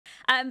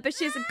But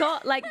she's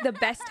got like the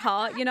best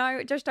heart, you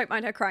know. Just don't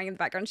mind her crying in the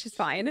background. She's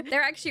fine.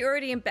 They're actually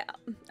already in bed.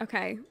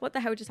 Okay, what the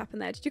hell just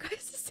happened there? Did you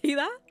guys see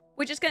that?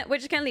 We're just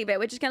gonna leave it.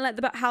 We're just gonna let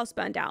the house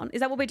burn down. Is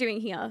that what we're doing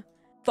here?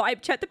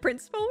 Vibe check the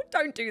principal?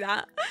 Don't do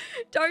that.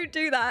 Don't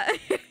do that.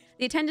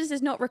 The attendance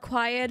is not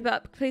required,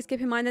 but please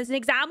keep in mind there's an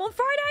exam on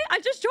Friday. I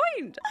just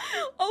joined.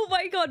 Oh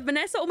my God.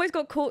 Vanessa almost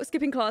got caught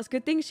skipping class.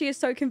 Good thing she is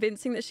so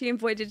convincing that she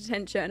avoided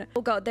detention.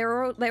 Oh God,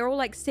 they're all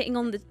like sitting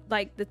on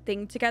the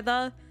thing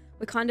together.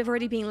 We're kind of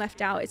already being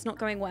left out. It's not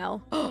going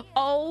well.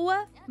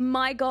 Oh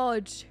my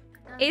God.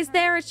 Is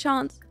there a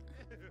chance?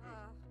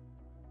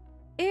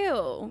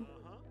 Ew.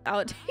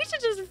 Our teacher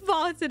just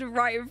farted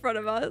right in front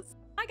of us.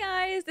 Hi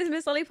guys, this is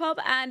Miss Lollipop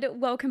and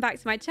welcome back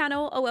to my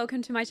channel, or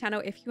welcome to my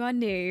channel if you are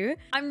new.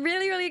 I'm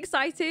really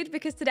excited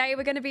because today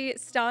we're going to be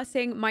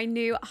starting my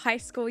new high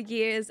school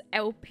years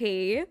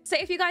LP. So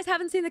if you guys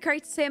haven't seen the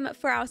creator sim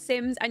for our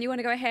sims and you want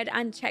to go ahead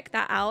and check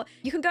that out,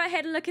 you can go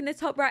ahead and look in the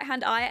top right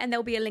hand eye and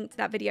there'll be a link to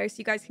that video so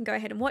you guys can go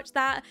ahead and watch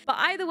that. But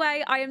either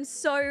way, I am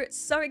so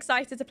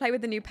excited to play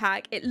with the new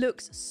pack. It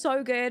looks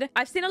so good.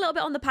 I've seen a little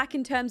bit on the pack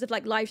in terms of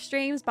like live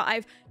streams, but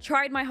I've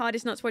tried my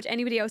hardest not to watch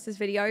anybody else's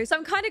videos. So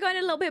I'm kind of going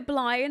a little bit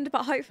blind,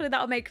 but hopefully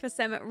that'll make for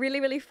some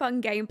really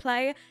fun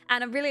gameplay.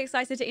 And I'm really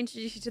excited to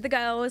introduce you to the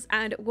girls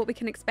and what we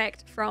can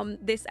expect from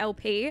this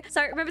LP.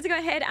 So remember to go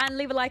ahead and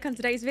leave a like on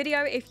today's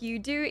video if you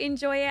do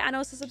enjoy it, and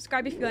also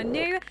subscribe if you are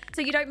new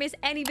so you don't miss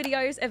any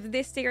videos of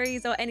this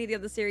series or any of the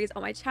other series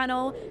on my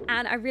channel.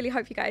 And I really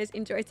hope you guys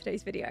enjoy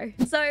today's video.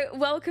 So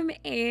welcome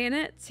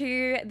in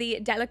to the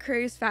Dela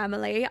Cruz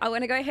family. I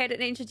want to go ahead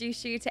and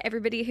introduce you to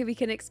everybody who we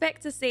can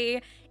expect to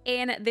see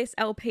in this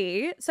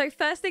LP. So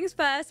first things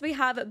first, we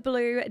have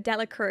Blue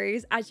Dela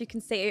Cruz. As you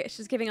can see,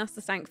 she's giving us the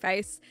stank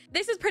face.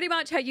 This is pretty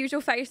much her usual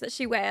face that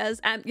she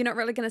wears. You're not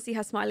really going to see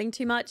her smiling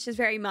too much. She's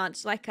very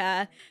much like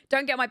a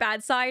don't get my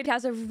bad side. She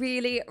has a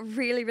really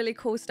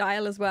cool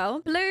style as well.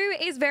 Blue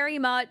is very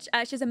much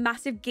she's a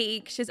massive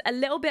geek. She's a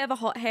little bit of a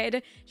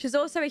hothead. She's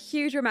also a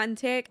huge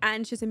romantic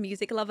and she's a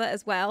music lover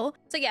as well.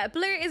 So yeah,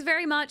 Blue is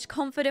very much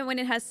confident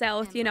within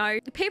herself, you know.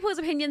 People's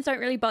opinions don't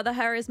really bother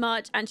her as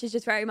much, and she's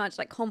just very much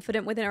like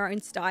confident within her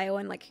own style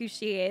and like who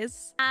she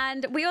is.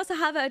 And we also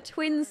have a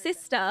twin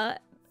sister,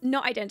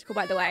 not identical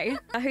by the way,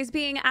 who's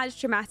being as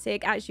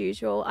dramatic as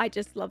usual. I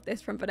just love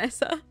this from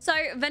Vanessa. So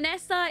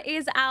Vanessa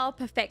is our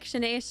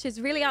perfectionist.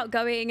 She's really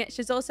outgoing.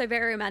 She's also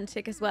very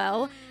romantic as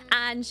well,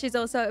 and she's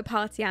also a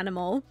party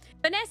animal.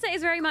 Vanessa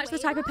is very much the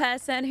type of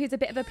person who's a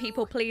bit of a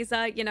people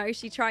pleaser. You know,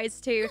 she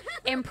tries to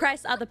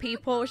impress other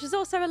people. She's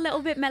also a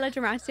little bit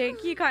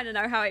melodramatic. You kind of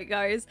know how it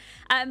goes.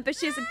 But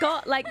she's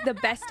got like the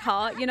best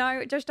heart, you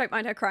know. Just don't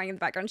mind her crying in the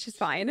background. She's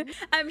fine.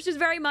 She's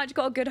very much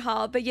got a good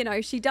heart, but you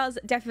know, she does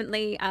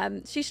definitely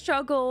she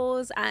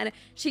struggles, and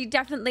she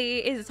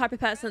definitely is the type of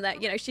person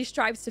that, you know, she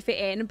strives to fit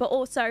in, but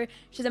also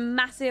she's a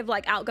massive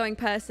like outgoing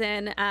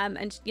person,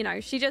 and you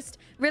know, she just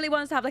really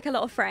wants to have like a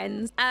lot of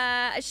friends.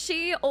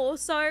 She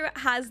also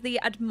has the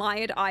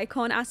admired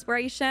icon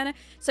aspiration,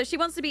 so she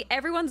wants to be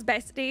everyone's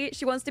bestie.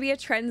 She wants to be a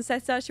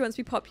trendsetter. She wants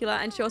to be popular,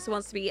 and she also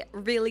wants to be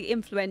really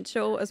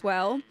influential as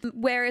well.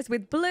 Whereas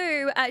with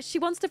Blue, she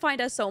wants to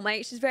find her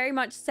soulmate. She's very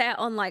much set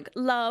on like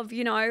love,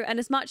 you know, and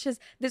as much as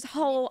this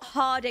whole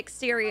hard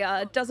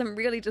exterior doesn't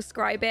really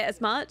describe it as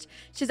much,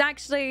 she's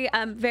actually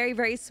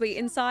very sweet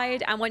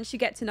inside. And once you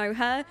get to know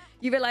her,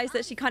 you realize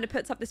that she kind of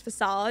puts up this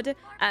facade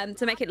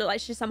to make it look like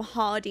she's some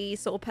hardy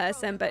sort of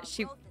person, but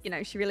she, you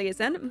know, she really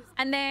isn't.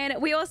 And then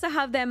we also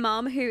have their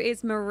mum, who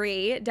is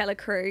Marie Dela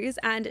Cruz,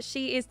 and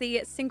she is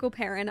the single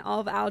parent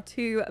of our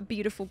two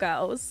beautiful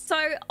girls.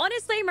 So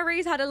honestly,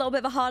 Marie's had a little bit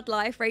of a hard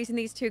life raising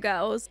these two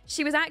girls.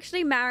 She was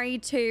actually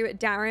married to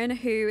Darren,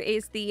 who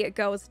is the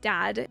girl's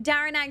dad.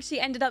 Darren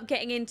actually ended up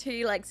getting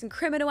into like some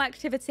criminal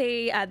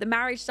activity. The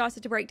marriage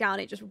started to break down.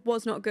 It just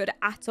was not good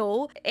at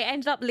all. It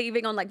ended up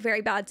leaving on like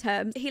very bad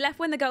terms. He left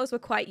when the girls were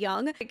quite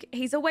young. Like,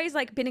 he's always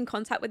like been in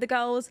contact with the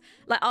girls,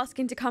 like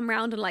asking to come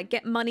around and like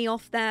get money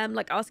off them,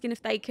 like asking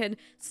if they can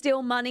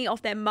steal money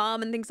off their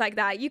mum and things like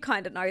that. You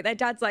kind of know their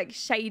dad's like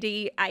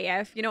shady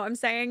AF, you know what I'm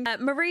saying?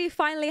 Marie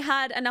finally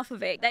had enough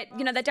of it. That,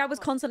 you know, their dad was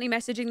constantly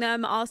messaging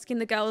them, asking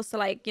the girls to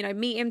like, you know,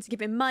 meet him to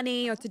give him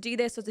money or to do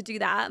this or to do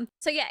that.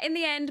 So yeah, in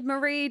the end,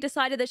 Marie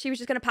decided that she was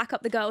just going to pack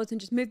up the girls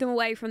and just move them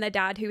away from their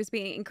dad, who was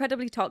being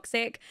incredibly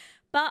toxic.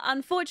 But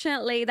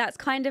unfortunately, that's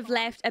kind of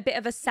left a bit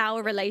of a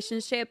sour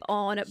relationship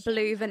on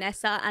Blue,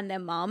 Vanessa, and their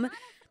mum.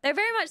 They're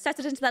very much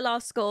settled into their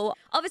last school.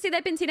 Obviously,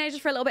 they've been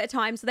teenagers for a little bit of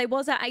time, so they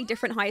was at a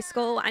different high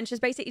school, and she's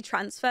basically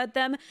transferred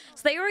them.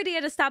 So they already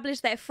had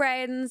established their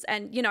friends,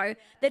 and, you know,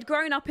 they'd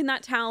grown up in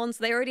that town,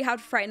 so they already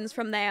had friends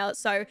from there.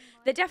 So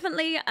they're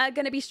definitely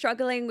going to be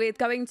struggling with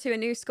going to a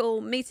new school,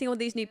 meeting all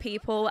these new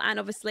people, and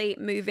obviously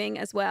moving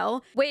as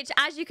well. Which,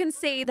 as you can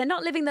see, they're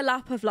not living the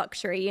lap of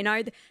luxury, you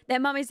know. Their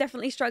mum is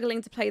definitely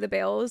struggling to pay the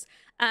bills.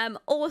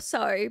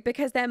 Also,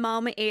 because their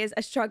mom is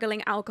a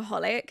struggling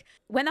alcoholic,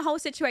 when the whole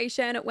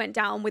situation went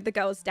down with the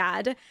girl's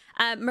dad,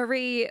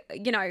 Marie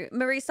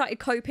started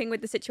coping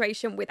with the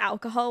situation with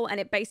alcohol, and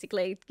it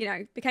basically,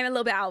 became a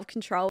little bit out of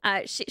control.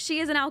 She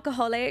is an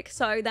alcoholic,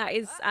 so that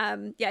is,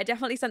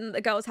 definitely something that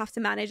the girls have to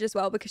manage as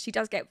well, because she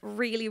does get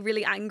really,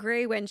 really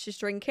angry when she's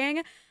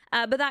drinking.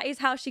 But that is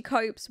how she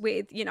copes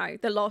with,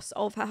 the loss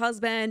of her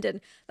husband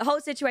and the whole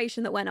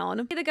situation that went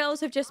on. The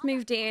girls have just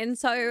moved in,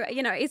 so,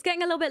 it's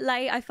getting a little bit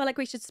late. I feel like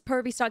we should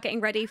probably start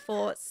getting ready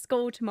for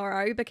school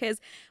tomorrow, because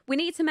we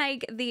need to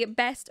make the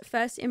best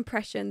first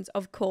impressions,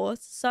 of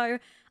course. So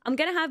I'm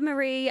going to have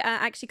Marie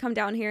actually come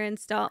down here and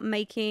start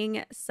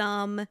making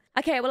some...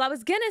 Okay, well, I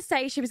was going to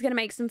say she was going to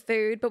make some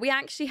food, but we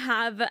actually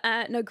have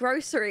no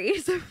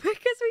groceries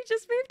because we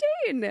just moved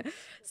in.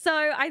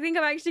 So I think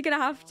I'm actually going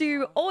to have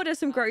to order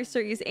some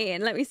groceries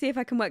in. Let me see if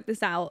I can work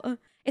this out.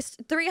 It's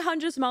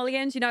 300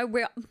 simoleons.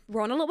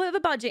 We're on a little bit of a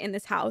budget in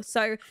this house,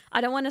 so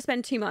I don't want to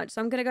spend too much.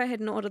 So I'm going to go ahead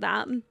and order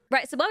that.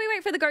 Right, so while we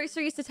wait for the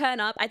groceries to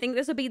turn up, I think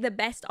this will be the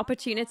best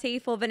opportunity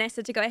for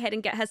Vanessa to go ahead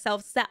and get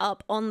herself set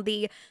up on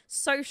the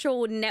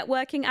social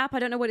networking app. I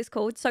don't know what it's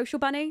called. Social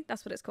Bunny?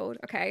 That's what it's called.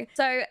 Okay.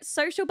 So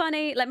Social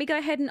Bunny, let me go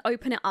ahead and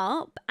open it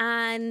up.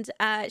 And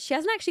she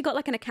hasn't actually got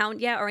like an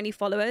account yet or any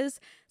followers.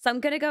 So I'm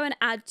going to go and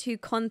add to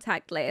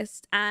contact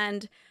list,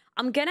 and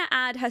I'm going to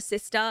add her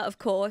sister, of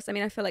course. I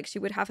mean, I feel like she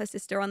would have her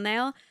sister on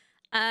there.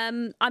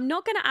 I'm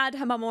not going to add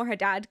her mum or her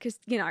dad because,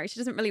 she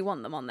doesn't really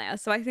want them on there.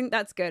 So I think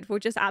that's good. We'll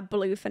just add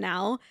Blue for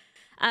now.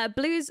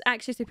 Blue's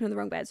actually sleeping on the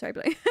wrong bed. Sorry,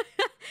 Blue.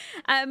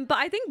 But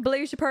I think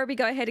Blue should probably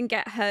go ahead and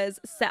get hers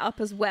set up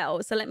as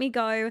well. So let me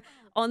go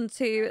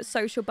onto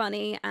Social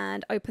Bunny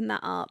and open that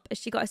up. Has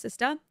she got a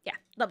sister? Yeah,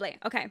 lovely.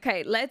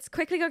 Okay, let's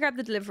quickly go grab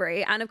the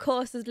delivery. And of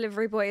course, the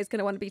delivery boy is going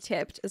to want to be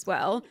tipped as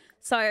well.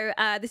 So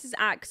this is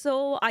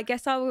Axel. I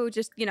guess I will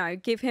just,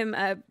 give him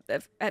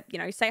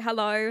say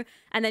hello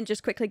and then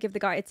just quickly give the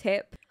guy a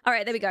tip. All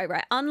right, there we go.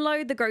 Right,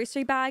 unload the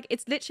grocery bag.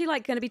 It's literally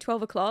like going to be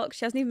 12 o'clock.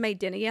 She hasn't even made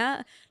dinner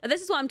yet. Now,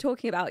 this is what I'm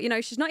talking about.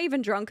 She's not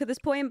even drunk at this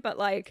point, but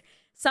like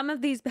some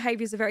of these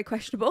behaviors are very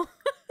questionable.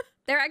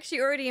 They're actually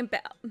already in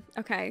bed.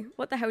 Okay,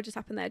 what the hell just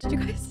happened there? Did you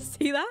guys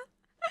see that?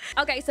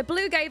 Okay, so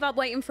Blue gave up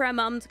waiting for her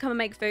mum to come and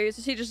make food,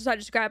 so she just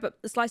decided to grab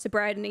a slice of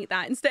bread and eat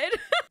that instead.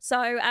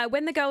 So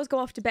when the girls go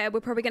off to bed,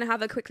 we're probably going to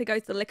have her quickly go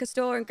to the liquor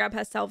store and grab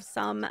herself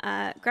some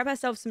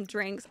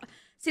drinks.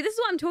 See, this is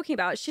what I'm talking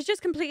about. She's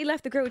just completely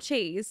left the grilled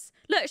cheese.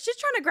 Look, she's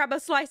trying to grab a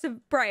slice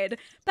of bread.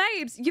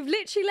 Babes, you've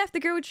literally left the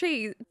grilled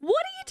cheese.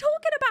 What are you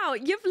talking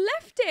about? You've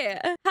left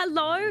it.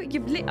 Hello?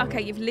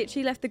 You've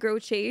literally left the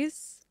grilled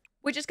cheese.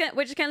 We're just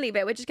gonna leave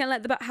it. We're just gonna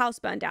let the house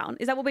burn down.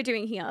 Is that what we're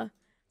doing here?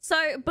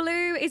 So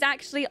Blue is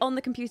actually on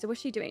the computer.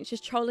 What's she doing?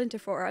 She's trolling to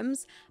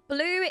forums.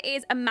 Blue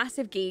is a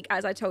massive geek,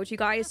 as I told you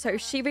guys. So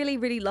she really,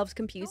 really loves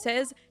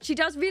computers. She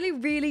does really,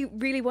 really,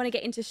 really want to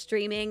get into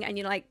streaming and,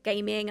 like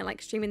gaming and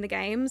like streaming the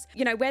games.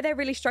 Where they're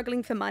really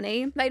struggling for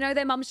money. They know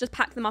their mums just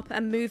pack them up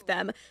and move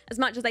them. As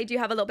much as they do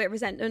have a little bit of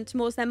resentment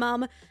towards their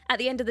mum, at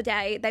the end of the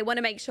day, they want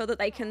to make sure that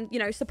they can,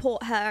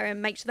 support her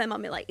and make sure their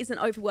mum like isn't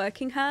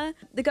overworking her.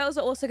 The girls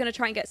are also going to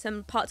try and get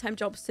some part-time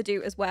jobs to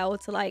do as well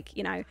to like,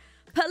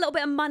 put a little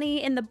bit of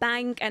money in the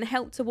bank and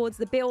help towards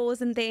the bills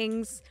and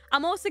things.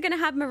 I'm also going to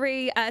have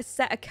Marie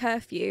set a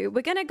curfew.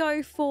 We're going to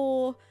go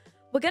for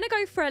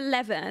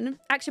 11.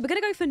 Actually, we're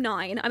going to go for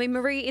 9. I mean,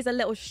 Marie is a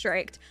little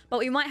strict, but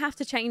we might have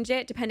to change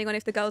it depending on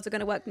if the girls are going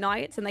to work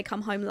nights and they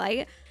come home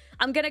late.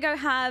 I'm going to go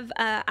have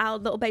our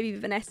little baby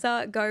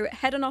Vanessa go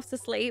head on off to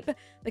sleep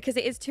because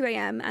it is 2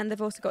 a.m. and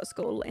they've also got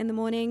school in the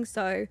morning.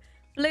 So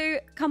Blue,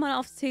 come on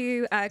off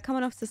to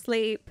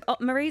sleep. Oh,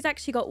 Marie's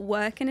actually got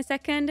work in a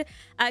second.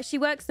 She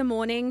works the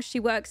morning. She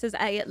works as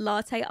a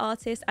latte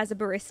artist, as a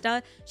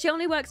barista. She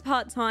only works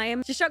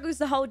part-time. She struggles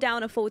to hold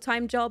down a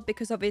full-time job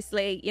because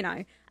obviously,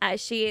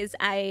 she is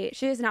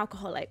an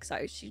alcoholic.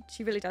 So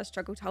she really does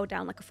struggle to hold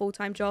down like a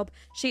full-time job.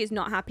 She is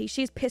not happy.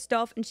 She's pissed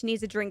off and she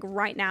needs a drink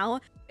right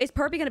now. It's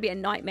probably going to be a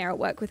nightmare at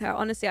work with her.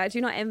 Honestly, I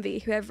do not envy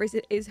whoever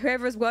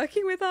is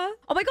working with her.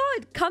 Oh my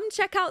God, come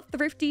check out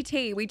Thrifty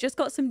Tea. We just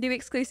got some new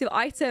exclusive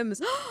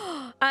items.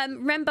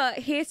 Remember,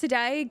 here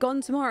today,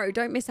 gone tomorrow.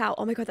 Don't miss out.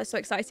 Oh my God, that's so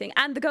exciting.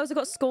 And the girls have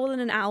got school in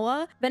an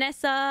hour.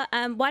 Vanessa,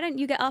 why don't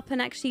you get up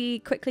and actually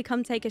quickly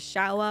come take a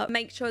shower?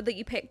 Make sure that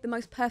you pick the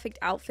most perfect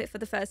outfit for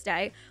the first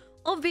day.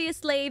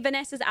 Obviously,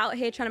 Vanessa's out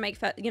here trying to make,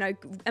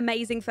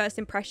 amazing first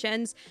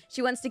impressions.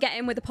 She wants to get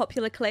in with the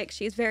popular clique.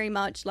 She's very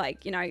much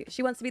like,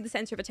 she wants to be the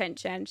center of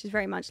attention. She's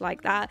very much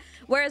like that.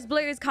 Whereas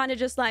Blue is kind of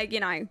just like,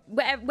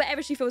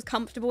 whatever she feels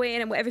comfortable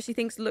in and whatever she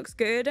thinks looks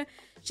good.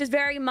 She's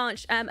very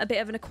much a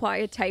bit of an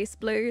acquired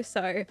taste, Blue.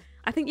 So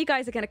I think you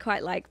guys are going to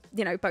quite like,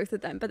 both of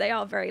them. But they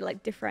are very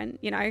like different,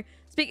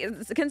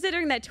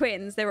 considering they're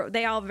twins,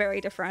 they are very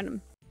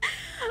different.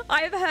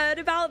 I've heard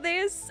about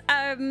this,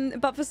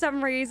 but for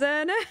some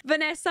reason,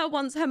 Vanessa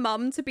wants her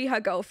mum to be her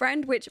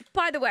girlfriend, which,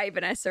 by the way,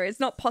 Vanessa, it's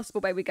not possible,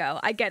 baby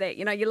girl. I get it.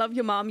 You love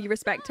your mum, you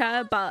respect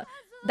her, but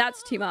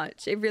that's too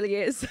much. It really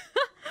is.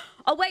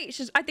 Oh, wait.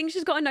 I think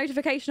she's got a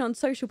notification on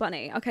Social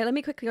Bunny. Okay, let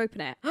me quickly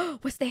open it.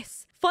 What's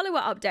this? Follower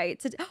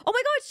update. Oh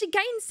my god, she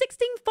gained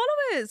 16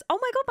 followers. Oh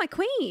my god, my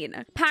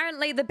queen.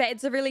 Apparently, the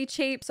beds are really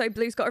cheap, so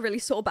Blue's got a really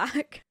sore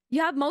back. You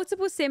have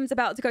multiple Sims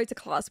about to go to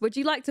class. Would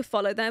you like to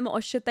follow them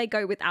or should they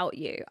go without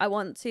you? I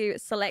want to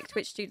select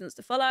which students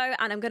to follow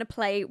and I'm going to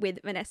play with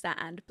Vanessa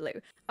and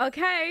Blue.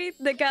 Okay,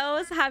 the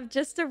girls have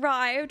just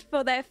arrived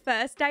for their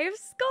first day of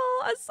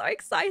school. I'm so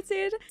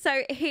excited.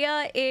 So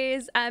here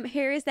is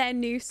their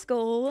new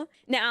school.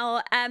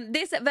 Now,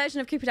 this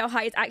version of Copperdale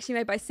High is actually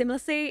made by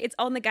Simlessly. It's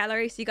on the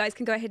gallery, so you guys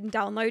can go ahead and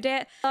download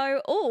it.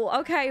 So, oh,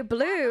 okay,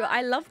 Blue.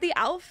 I love the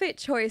outfit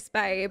choice,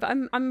 babe.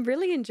 I'm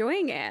really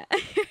enjoying it.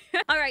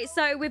 All right,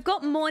 so we've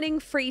got morning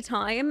free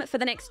time for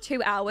the next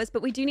 2 hours,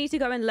 but we do need to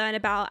go and learn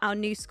about our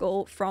new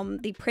school from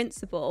the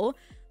principal.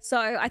 So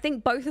I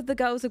think both of the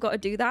girls have got to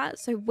do that.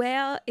 So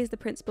where is the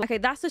principal? Okay,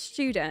 that's a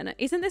student.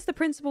 Isn't this the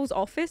principal's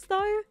office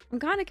though? I'm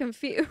kind of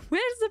confused.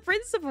 Where does the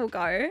principal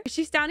go? Is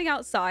she standing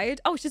outside?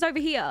 Oh, she's over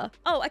here.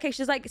 Oh, okay.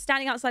 She's like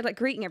standing outside, like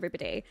greeting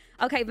everybody.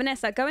 Okay,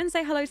 Vanessa, go and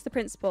say hello to the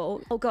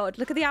principal. Oh God,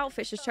 look at the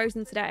outfit she's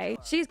chosen today.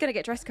 She's going to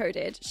get dress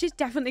coded. She's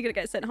definitely going to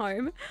get sent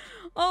home.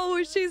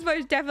 Oh, she's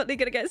most definitely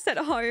going to get sent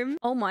home.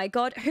 Oh my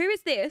God. Who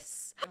is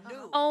this?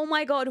 Oh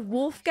my God.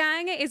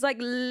 Wolfgang is like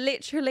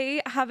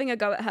literally having a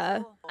go at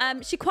her.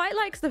 She quite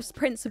likes this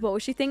principal.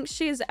 She thinks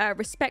she's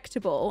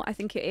respectable, I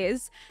think it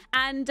is.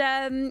 And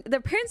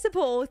the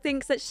principal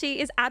thinks that she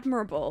is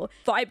admirable.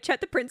 Vibe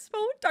check the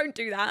principal. Don't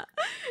do that.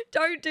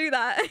 Don't do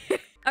that.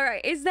 All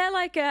right, is there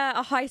like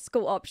a high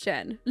school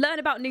option? Learn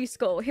about new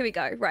school. Here we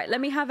go. Right,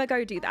 let me have her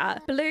go do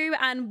that. Blue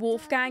and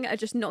Wolfgang are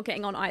just not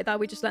getting on either.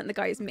 We just learned the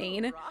guy's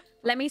mean.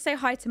 Let me say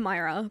hi to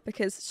Myra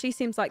because she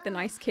seems like the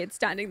nice kid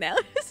standing there.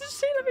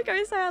 Let me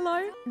go say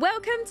hello.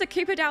 Welcome to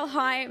Copperdale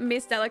High,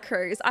 Miss Dela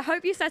Cruz. I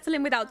hope you settle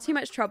in without too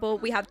much trouble.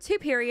 We have 2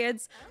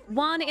 periods,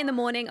 1 in the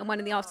morning and 1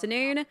 in the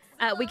afternoon.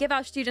 We give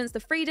our students the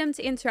freedom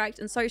to interact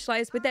and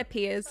socialize with their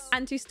peers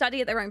and to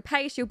study at their own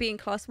pace. You'll be in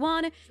class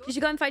 1. You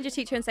should go and find your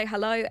teacher and say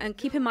hello, and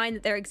keep in mind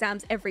that there are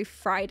exams every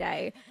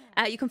Friday.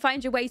 You can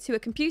find your way to a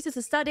computer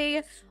to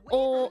study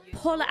or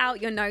pull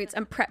out your notes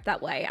and prep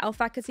that way. Our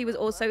faculty will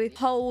also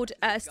hold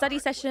study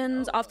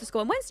sessions after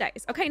school on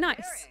Wednesdays. Okay,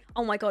 nice.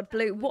 Oh my God,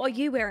 Blue, what are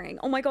you wearing?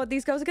 Oh my God,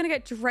 these girls are going to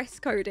get dress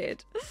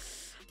coded.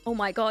 Oh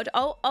my God.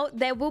 Oh,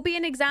 there will be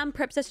an exam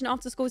prep session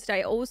after school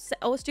today. All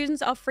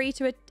students are free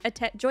to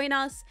join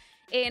us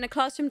in a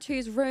classroom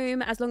 2's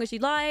room as long as you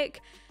like.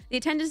 The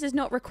attendance is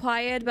not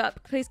required,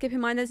 but please keep in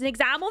mind there's an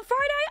exam on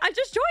Friday. I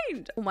just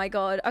joined. Oh my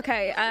God.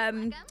 Okay.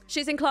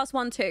 She's in class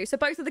 1 too. So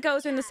both of the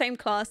girls are in the same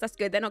class. That's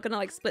good. They're not gonna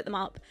like split them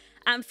up.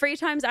 And free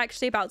time's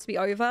actually about to be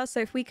over. So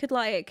if we could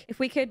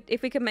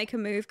make a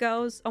move,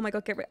 girls. Oh my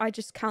God, I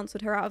just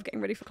cancelled her out of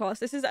getting ready for class.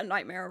 This is a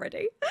nightmare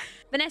already.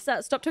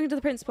 Vanessa, stop talking to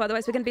the principal,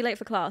 otherwise we're gonna be late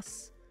for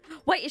class.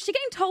 Wait, is she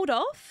getting told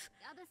off?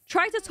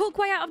 Try to talk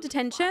way out of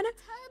detention.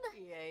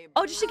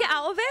 Oh, did she get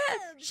out of it?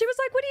 She was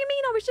like, what do you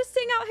mean? I was just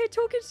sitting out here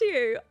talking to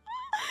you.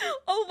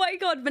 Oh my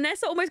God,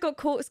 Vanessa almost got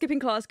caught skipping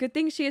class. Good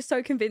thing she is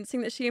so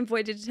convincing that she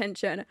avoided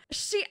detention.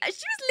 She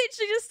was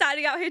literally just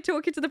standing out here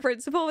talking to the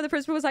principal, and the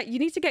principal was like, you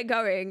need to get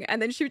going.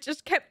 And then she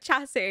just kept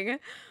chatting.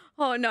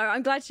 Oh no,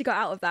 I'm glad she got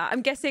out of that.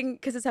 I'm guessing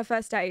because it's her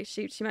first day,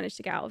 she managed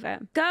to get out of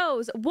it.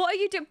 Girls, what are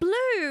you doing?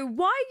 Blue,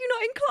 why are you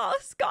not in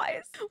class,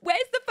 guys? Where's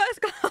the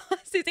first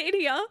class? Is it in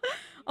here?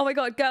 Oh my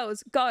God,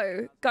 girls,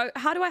 go.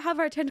 How do I have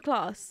her attend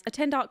class?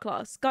 Attend art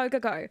class. Go.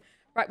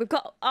 Right, we've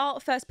got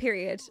art first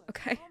period.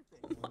 Okay.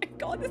 Oh my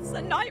God, this is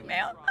a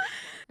nightmare.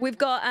 We've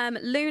got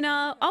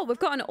Luna. Oh, we've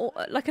got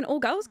an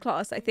all-girls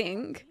class, I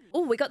think.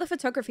 Oh, we got the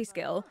photography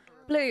skill.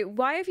 Blue,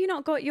 why have you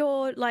not got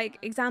your like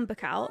exam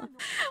book out?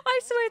 I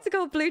swear to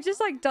God, Blue just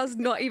like does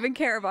not even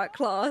care about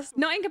class.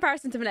 Not in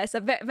comparison to Vanessa.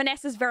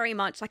 Vanessa's very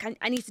much like,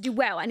 I need to do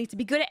well. I need to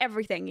be good at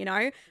everything, you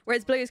know?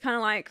 Whereas Blue is kind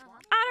of like,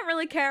 I don't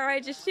really care.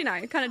 I just, you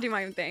know, kind of do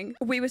my own thing.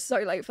 We were so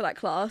late for that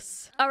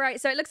class. All right,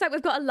 so it looks like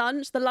we've got a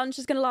lunch. The lunch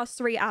is going to last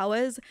 3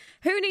 hours.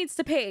 Who needs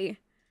to pee?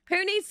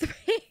 Who needs to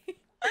pee?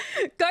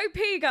 Go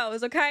pee,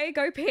 girls, okay?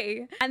 Go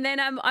pee. And then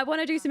I want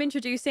to do some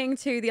introducing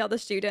to the other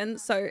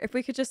students. So if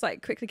we could just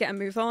like quickly get a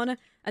move on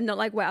and not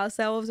like wet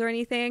ourselves or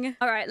anything.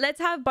 All right, let's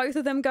have both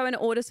of them go and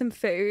order some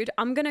food.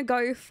 I'm going to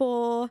go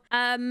for,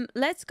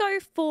 let's go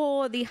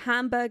for the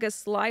hamburger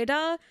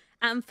slider.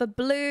 And for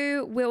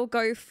Blue, we'll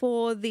go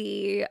for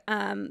the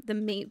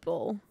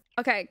meatball.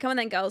 Okay, come on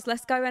then, girls.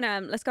 Let's go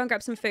and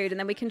grab some food, and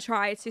then we can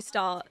try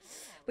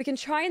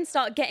and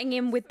start getting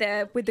in with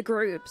the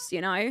groups,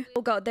 you know?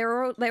 Oh God,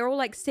 they're all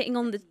like sitting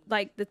on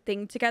the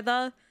thing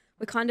together.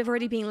 We're kind of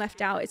already being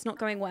left out. It's not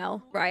going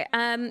well. Right.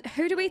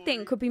 Who do we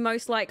think would be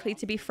most likely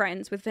to be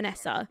friends with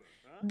Vanessa?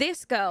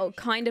 This girl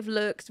kind of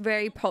looks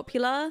very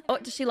popular. Oh,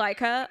 does she like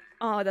her?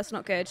 Oh, that's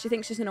not good. She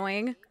thinks she's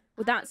annoying.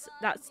 Well,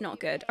 that's not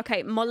good.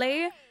 Okay,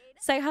 Molly.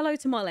 Say hello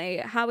to Molly.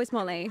 How is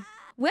Molly?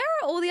 Where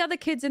are all the other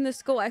kids in the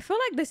school? I feel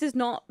like this is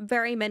not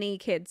very many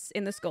kids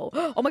in the school.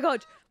 Oh my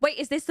God. Wait,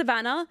 is this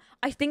Savannah?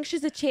 I think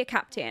she's a cheer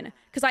captain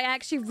because I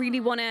actually really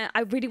want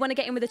to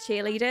get in with the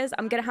cheerleaders.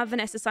 I'm going to have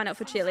Vanessa sign up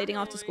for cheerleading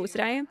after school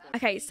today.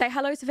 Okay, say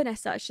hello to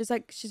Vanessa. She's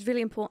really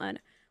important.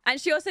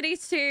 And she also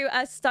needs to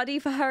study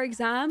for her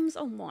exams.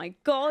 Oh my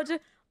God.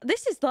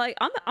 This is like,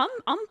 I'm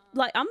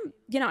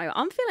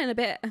feeling a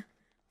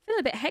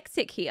bit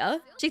hectic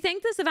here. She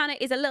thinks that Savannah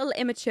is a little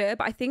immature,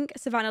 but I think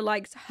Savannah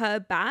likes her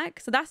back.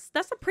 So that's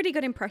a pretty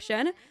good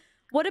impression.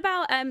 What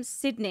about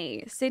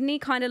Sydney? Sydney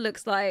kind of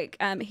looks like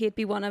he'd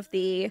be one of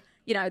the,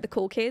 you know, the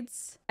cool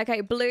kids.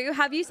 Okay, Blue,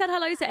 have you said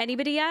hello to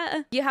anybody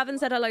yet? You haven't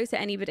said hello to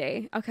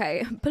anybody.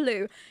 Okay,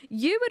 Blue,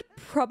 you would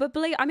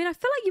probably, I mean, I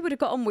feel like you would have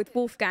got on with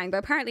Wolfgang, but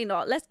apparently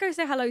not. Let's go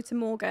say hello to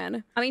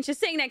Morgan. I mean, she's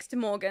sitting next to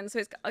Morgan, so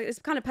it's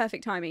kind of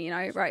perfect timing, you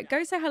know? Right,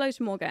 go say hello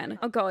to Morgan.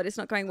 Oh God, it's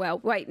not going well.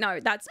 Wait, no,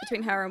 that's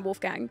between her and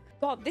Wolfgang.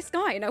 God, this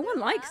guy, no one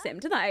likes him,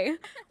 do they?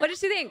 What does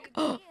she think?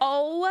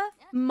 Oh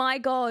my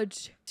God.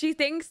 She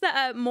thinks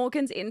that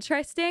Morgan's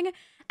interesting.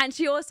 And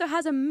she also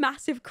has a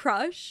massive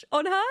crush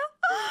on her.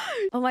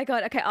 Oh my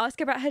God. Okay, ask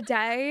her about her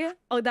day.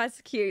 Oh, that's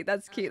cute.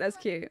 That's cute. That's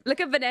cute. Look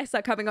at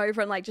Vanessa coming over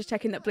and like just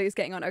checking that Blue's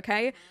getting on,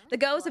 okay? The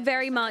girls are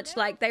very much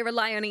like, they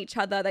rely on each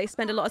other. They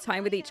spend a lot of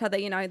time with each other,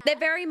 you know. They're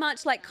very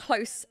much like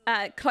close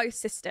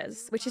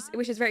sisters, which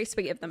is very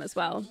sweet of them as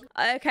well.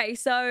 Okay,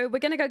 so we're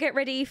gonna go get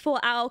ready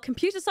for our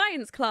computer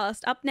science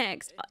class up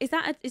next. Is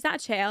that a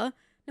chair?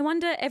 No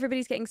wonder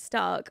everybody's getting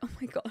stuck. Oh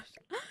my God.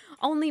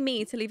 Only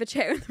me to leave a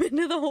chair in the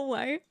middle of the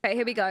hallway. Okay,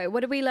 here we go.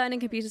 What do we learn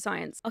in computer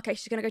science? Okay,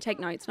 she's gonna go take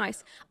notes.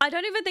 Nice. I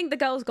don't even think the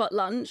girls got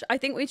lunch. I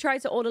think we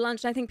tried to order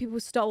lunch and I think people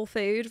stole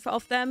food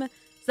off them.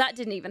 So that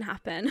didn't even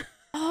happen.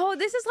 Oh,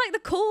 this is like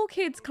the cool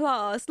kids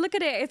class. Look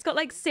at it. It's got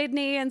like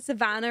Sydney and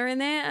Savannah in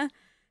there.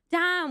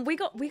 Damn, we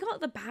got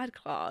the bad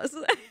class.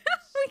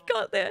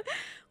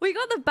 we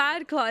got the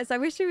bad class. I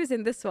wish she was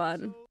in this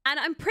one. And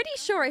I'm pretty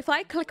sure if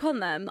I click on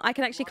them, I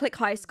can actually click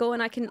high school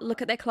and I can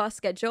look at their class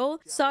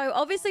schedule. So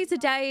obviously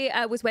today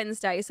was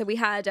Wednesday. So we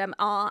had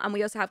R and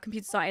we also have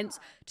computer science.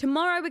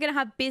 Tomorrow we're going to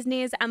have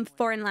business and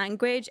foreign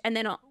language. And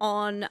then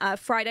on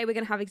Friday, we're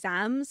going to have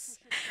exams.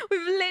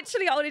 We've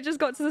literally only just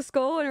got to the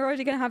school and we're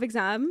already going to have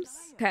exams.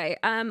 Okay,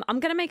 I'm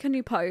going to make a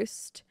new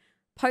post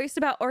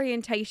about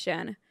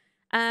orientation.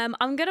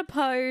 I'm gonna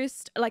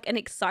post like an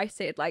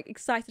excited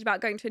about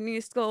going to a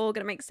new school,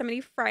 gonna make so many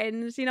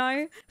friends, you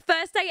know.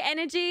 First day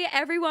energy,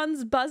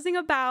 everyone's buzzing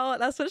about.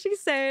 That's what she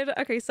said.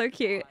 Okay, so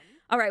cute.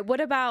 All right, what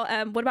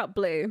about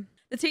Blue?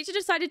 The teacher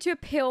decided to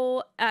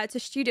appeal to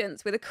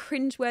students with a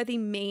cringeworthy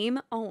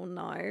meme. Oh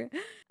no.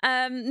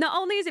 Not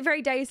only is it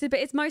very dated, but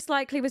it's most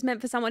likely was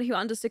meant for someone who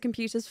understood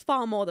computers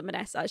far more than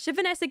Vanessa. Should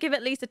Vanessa give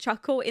at least a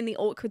chuckle in the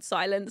awkward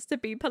silence to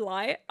be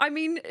polite? I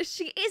mean,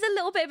 she is a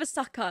little bit of a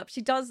suck up.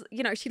 She does,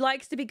 you know, she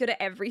likes to be good at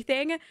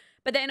everything.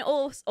 But then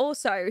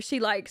also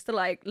she likes to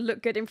like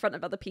look good in front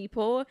of other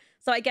people.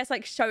 So I guess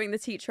like showing the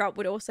teacher up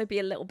would also be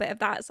a little bit of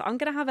that. So I'm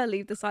going to have her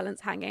leave the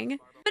silence hanging.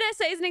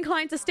 Vanessa isn't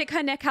inclined to stick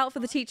her neck out for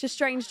the teacher's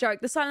strange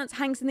joke. The silence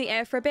hangs in the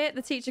air for a bit.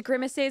 The teacher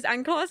grimaces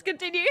and class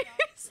continues.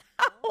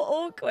 How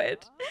awkward.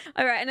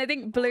 All right. And I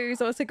think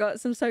Blue's also got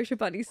some social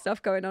bunny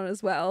stuff going on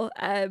as well.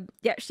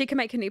 Yeah, she can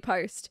make a new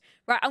post.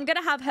 Right. I'm going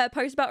to have her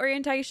post about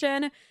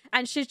orientation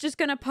and she's just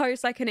going to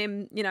post like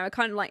kind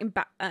of like,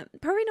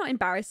 probably not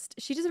embarrassed.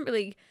 She doesn't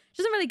really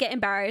get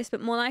embarrassed,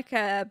 but more like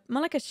a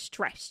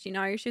stressed, you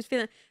know. She was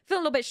feeling a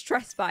little bit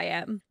stressed by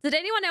it. Did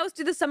anyone else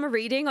do the summer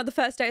reading on the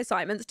first day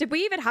assignments? Did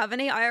we even have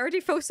any? I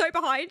already feel so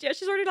behind. Yeah,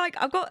 she's already like,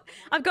 I've got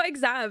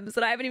exams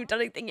and I haven't even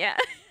done anything yet.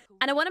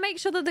 And I want to make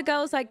sure that the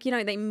girls, like, you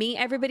know, they meet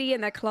everybody in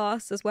their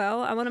class as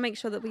well. I want to make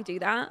sure that we do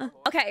that.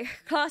 Okay,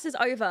 class is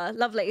over.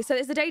 Lovely. So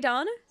is the day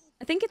done?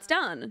 I think it's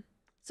done.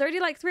 It's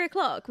already like 3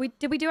 o'clock.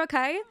 Did we do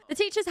okay? The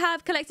teachers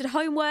have collected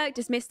homework,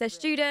 dismissed their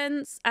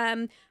students.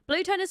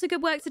 Blue turned in some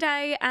good work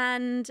today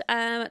and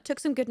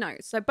took some good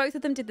notes. So both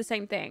of them did the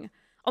same thing.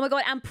 Oh my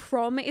God, and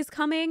prom is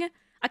coming.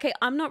 Okay,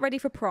 I'm not ready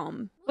for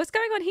prom. What's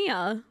going on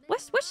here?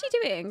 What's she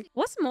doing?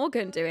 What's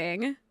Morgan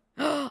doing?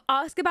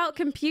 Ask about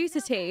computer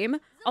team.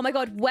 Oh my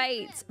God,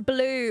 wait.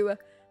 Blue.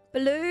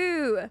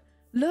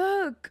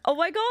 Look. Oh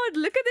my God,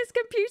 look at this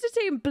computer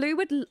team.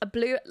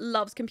 Blue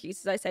loves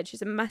computers. I said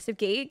she's a massive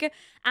geek.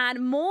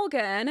 And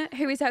Morgan,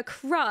 who is her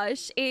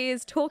crush,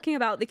 is talking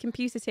about the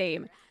computer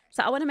team.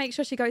 So I want to make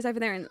sure she goes over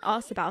there and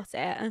asks about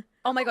it.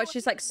 Oh my God,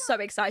 she's like so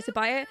excited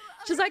by it.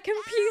 She's like,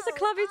 computer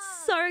club is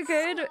so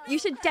good. You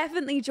should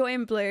definitely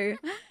join, Blue.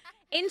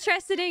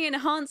 Interested in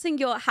enhancing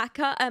your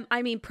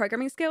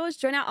programming skills?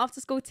 Join our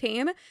after-school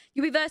team.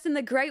 You'll be versed in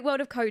the great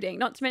world of coding.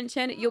 Not to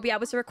mention, you'll be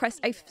able to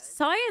request a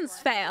science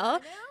fair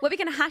where we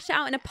can hash it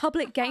out in a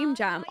public game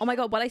jam. Oh my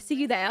God, will I see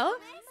you there?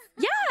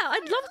 Yeah,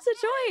 I'd love to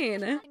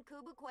join.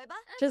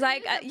 She's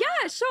like,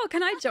 yeah, sure.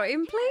 Can I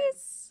join,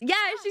 please? Yeah,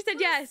 she said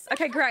yes.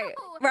 Okay, great.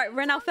 Right,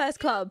 we're in our first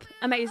club.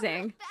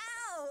 Amazing.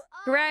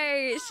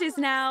 Great. She's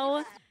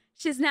now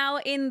She's now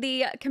in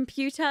the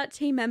computer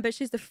team member.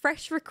 She's the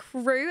fresh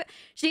recruit.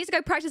 She needs to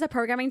go practice her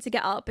programming to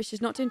get up, but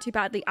she's not doing too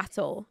badly at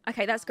all.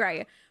 Okay, that's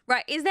great.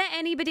 Right, is there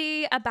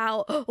anybody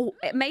about... Oh,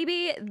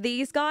 maybe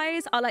these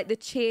guys are like the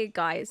cheer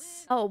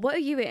guys. Oh, what are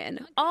you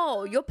in?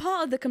 Oh, you're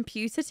part of the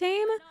computer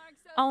team?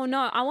 Oh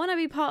no, I want to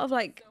be part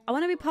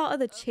of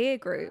the cheer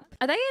group.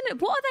 Are they in?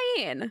 What are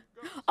they in?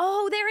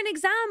 Oh, they're in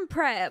exam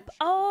prep.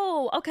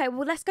 Oh, okay.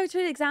 Well, let's go to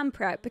an exam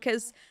prep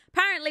because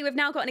apparently we've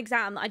now got an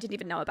exam that I didn't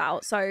even know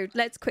about. So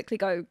let's quickly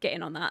go get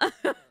in on that.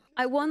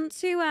 I want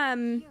to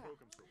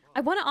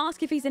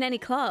ask if he's in any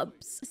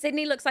clubs.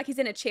 Sydney looks like he's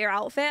in a cheer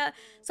outfit.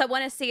 So I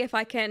want to see if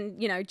I can,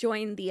 you know,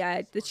 join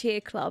the cheer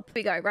club. Here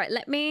we go. Right.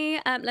 Let me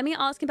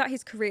ask him about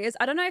his careers.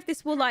 I don't know if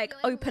this will like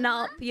open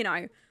up, you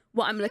know,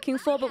 what I'm looking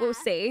for, but we'll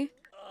see.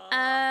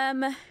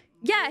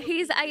 Yeah,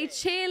 he's a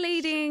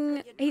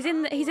cheerleading. He's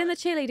in the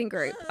cheerleading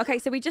group. Okay,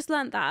 so we just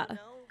learned that.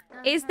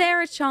 Is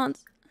there a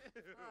chance?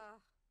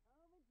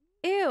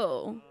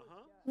 Ew.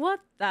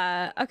 What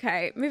the?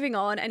 Okay, moving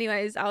on.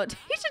 Anyways, our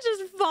teacher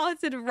just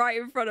farted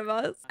right in front of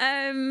us.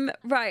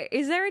 Right.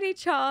 Is there any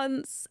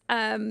chance?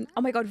 Oh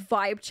my God,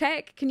 vibe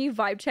check. Can you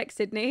vibe check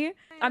Sydney?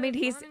 I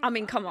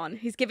mean, come on.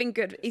 He's giving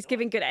good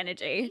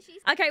energy.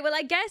 Okay, well,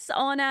 I guess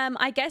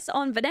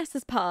on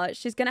Vanessa's part,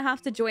 she's gonna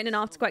have to join an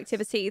after-school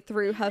activity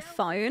through her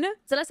phone.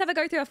 So let's have her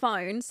go through her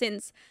phone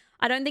since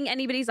I don't think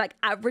anybody's like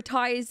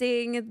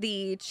advertising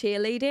the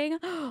cheerleading.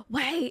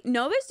 Wait,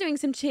 Noah's doing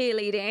some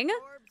cheerleading.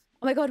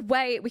 Oh my God,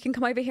 wait, we can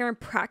come over here and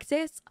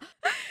practice.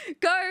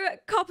 Go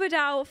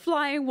Copperdale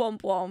Flying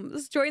Womp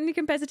Womps. Join the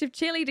competitive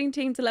cheerleading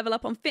team to level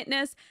up on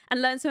fitness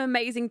and learn some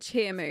amazing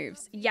cheer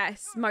moves.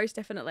 Yes, most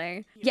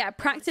definitely. Yeah,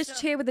 practice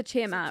cheer with a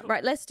cheer mat.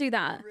 Right, let's do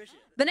that.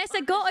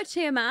 Vanessa got a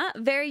cheer mat,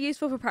 very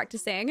useful for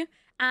practicing.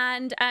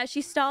 And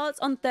she starts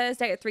on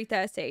Thursday at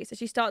 3:30. So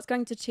she starts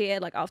going to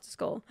cheer like after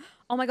school.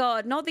 Oh my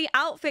God, not the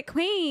outfit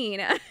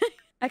queen.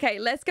 Okay,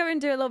 let's go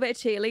and do a little bit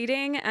of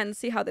cheerleading and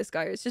see how this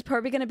goes. She's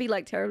probably going to be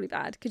like terribly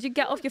bad. Could you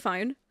get off your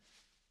phone?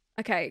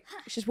 Okay,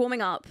 she's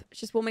warming up.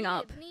 She's warming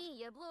up. Oh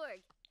no,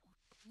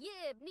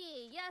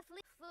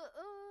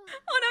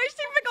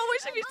 she forgot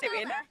what she was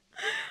doing.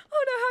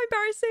 Oh no, how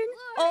embarrassing.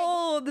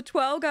 Oh, the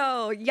twirl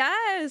girl.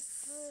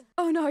 Yes.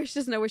 Oh no, she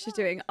doesn't know what she's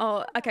doing.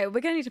 Oh, okay,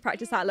 we're going to need to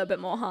practice that a little bit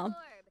more, huh?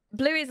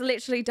 Blue is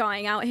literally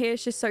dying out here.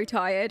 She's so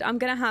tired. I'm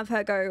going to have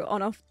her go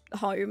on off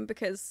home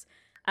because...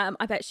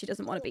 I bet she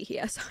doesn't want to be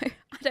here, so I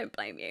don't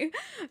blame you.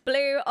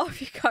 Blue, off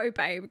you go,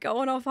 babe. Go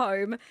on off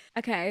home.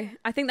 Okay,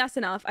 I think that's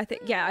enough. I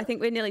think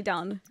we're nearly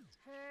done.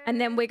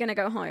 And then we're gonna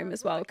go home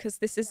as well because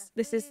this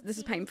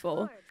is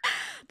painful.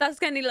 That's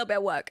gonna need a little bit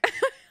of work.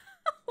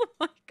 Oh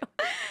my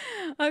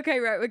God. Okay,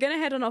 right, we're gonna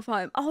head on off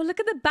home. Oh, look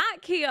at the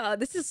back here.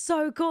 This is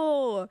so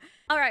cool.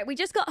 All right, we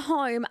just got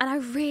home and I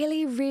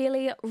really,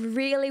 really,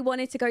 really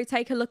wanted to go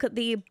take a look at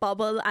the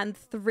Bubble and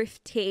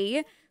Thrift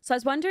Tea. So I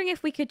was wondering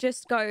if we could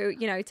just go,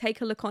 you know,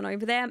 take a look on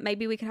over there.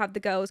 Maybe we could have the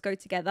girls go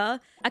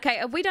together. Okay,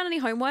 have we done any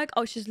homework?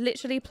 Oh, she's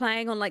literally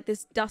playing on like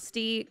this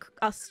dusty,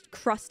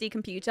 crusty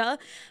computer.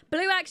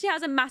 Blue actually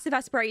has a massive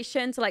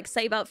aspiration to like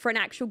save up for an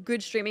actual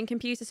good streaming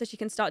computer so she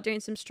can start doing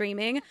some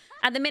streaming.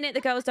 At the minute,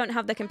 the girls don't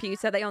have the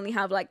computer. They only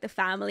have like the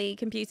family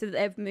computer that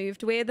they've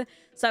moved with.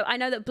 So I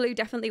know that Blue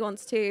definitely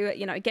wants to,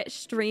 you know, get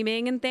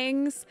streaming and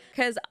things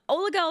because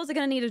all the girls are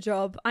going to need a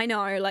job. I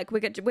know, like we're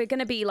going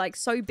to be like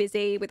so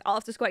busy with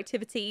after school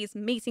activities,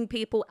 meeting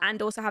people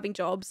and also having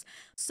jobs.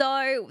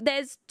 So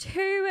there's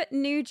 2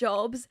 new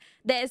jobs.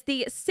 There's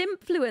the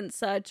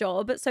Simfluencer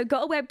job. So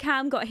got a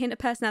webcam, got a hint of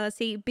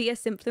personality, be a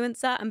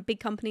Simfluencer, and big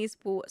companies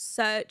will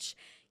search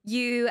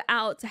you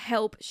out to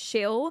help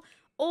shill.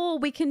 Or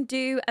we can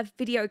do a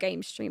video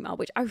game streamer,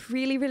 which I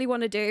really, really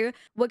want to do.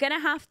 We're going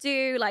to have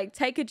to like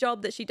take a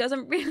job that she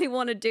doesn't really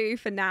want to do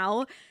for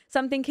now.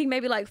 So I'm thinking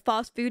maybe like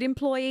fast food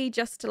employee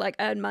just to like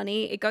earn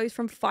money. It goes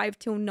from 5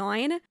 till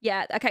 9.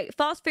 Yeah, okay.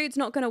 Fast food's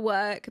not going to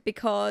work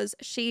because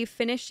she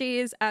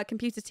finishes a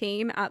computer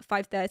team at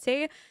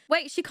 5:30.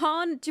 Wait, she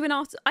can't do an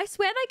after... I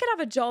swear they could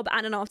have a job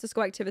and an after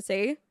school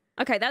activity.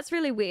 Okay, that's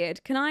really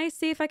weird. Can I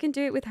see if I can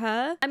do it with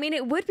her? I mean,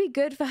 it would be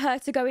good for her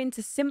to go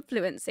into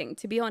Simfluencing,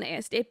 to be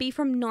honest. It'd be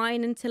from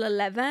 9 until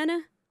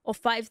 11 or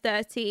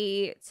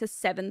 5:30 to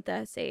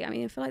 7:30. I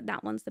mean, I feel like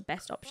that one's the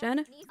best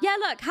option. Yeah,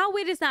 look, how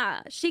weird is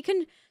that? She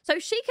can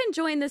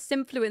join the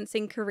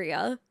Simfluencing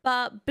career,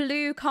 but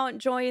Blue can't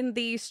join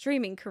the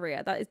streaming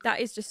career. That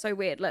is just so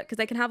weird. Look, because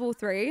they can have all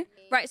 3.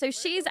 Right, so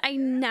she's a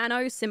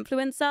nano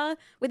Simfluencer.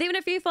 With even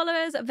a few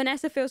followers,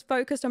 Vanessa feels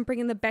focused on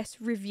bringing the best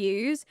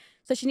reviews.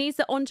 So she needs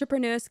the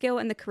entrepreneur skill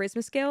and the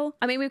charisma skill.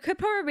 I mean, we could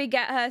probably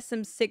get her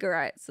some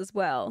cigarettes as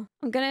well.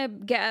 I'm going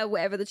to get her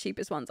whatever the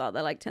cheapest ones are.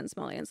 They're like 10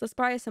 simoleons. Let's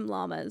buy her some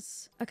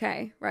llamas.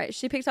 Okay, right.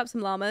 She picked up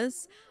some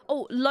llamas.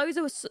 Oh, loads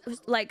of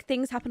like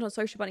things happened on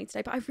Social Bunny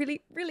today, but I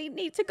really, really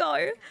need to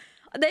go.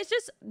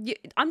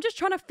 I'm just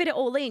trying to fit it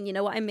all in. You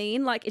know what I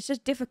mean? Like, it's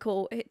just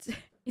difficult.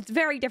 It's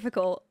very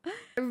difficult.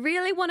 I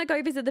really want to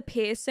go visit the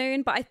pier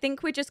soon, but I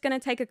think we're just going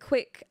to take a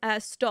quick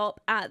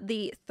stop at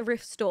the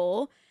thrift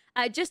store.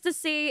 just to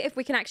see if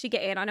we can actually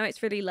get in. I know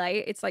it's really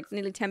late. It's like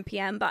nearly 10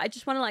 p.m. But I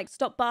just want to like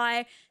stop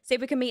by, see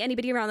if we can meet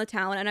anybody around the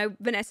town. I know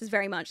Vanessa's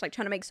very much like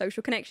trying to make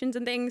social connections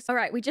and things. All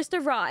right, we just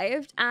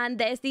arrived and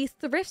there's the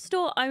thrift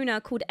store owner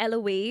called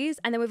Eloise.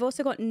 And then we've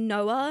also got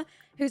Noah,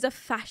 who's a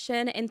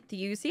fashion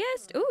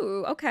enthusiast.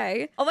 Ooh,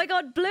 okay. Oh my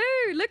God,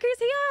 Blue, look who's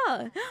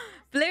here.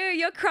 Blue,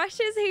 your crush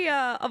is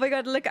here. Oh my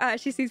God, look at her.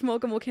 She sees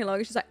Morgan walking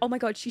along. She's like, oh my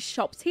God, she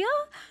shops here?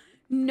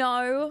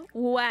 No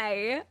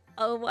way.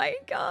 Oh my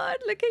God,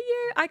 look at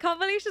you. I can't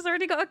believe she's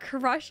already got a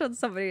crush on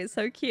somebody. It's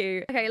so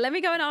cute. Okay, let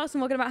me go and ask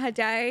Morgan about her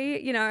day.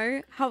 You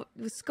know, how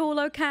was school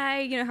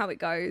okay? You know how it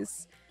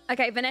goes.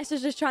 Okay,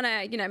 Vanessa's just trying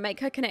to, you know, make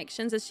her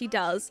connections as she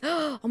does.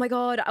 Oh my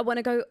God, I want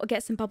to go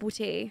get some bubble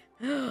tea.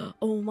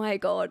 Oh my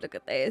God, look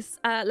at this.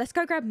 Let's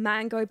go grab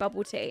mango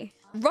bubble tea.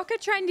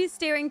 Rocket Trend is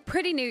steering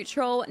pretty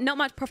neutral. Not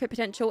much profit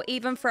potential,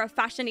 even for a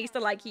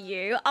fashionista like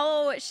you.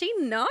 Oh, she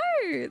knows.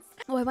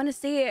 Oh, I want to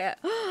see it.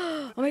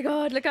 Oh my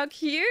God, look how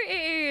cute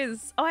it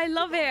is. Oh, I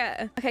love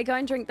it. Okay, go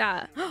and drink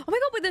that. Oh my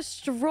God, with a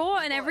straw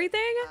and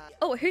everything.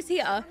 Oh, who's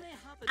here?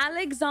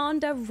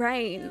 Alexander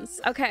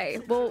Reigns. Okay,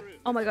 well,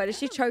 oh my God, is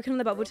she choking on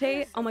the bubble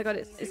tea? Oh my God,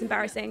 it's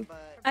embarrassing.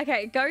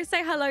 Okay, go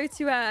say hello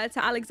to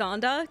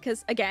Alexander,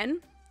 because again,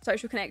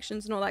 social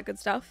connections and all that good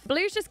stuff.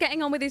 Blue's just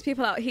getting on with these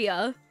people out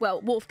here. Well,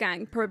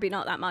 Wolfgang, probably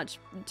not that much.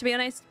 To be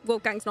honest,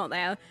 Wolfgang's not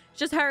there. It's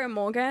just her and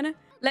Morgan.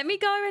 Let me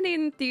go and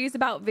enthuse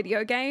about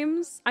video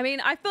games. I mean,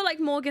 I feel like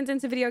Morgan's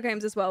into video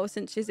games as well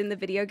since she's in the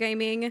video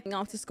gaming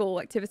after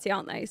school activity,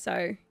 aren't they?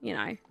 So, you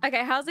know.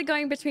 Okay, how's it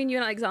going between you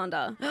and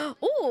Alexander?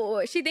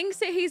 Oh, she thinks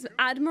that he's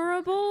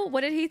admirable. What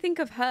did he think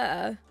of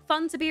her?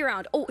 Fun to be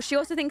around. Oh, she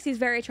also thinks he's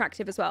very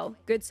attractive as well.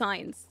 Good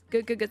signs.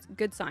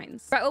 Good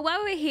signs. Right, well,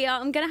 while we're here,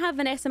 I'm going to have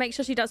Vanessa make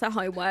sure she does her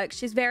homework.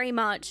 She's very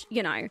much,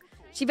 you know,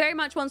 she very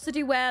much wants to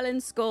do well in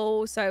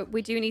school, so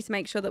we do need to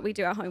make sure that we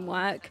do our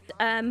homework.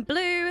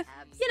 Blue,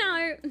 you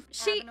know,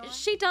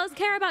 she does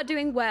care about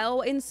doing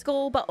well in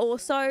school, but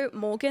also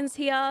Morgan's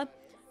here.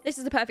 This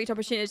is the perfect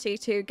opportunity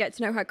to get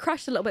to know her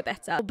crush a little bit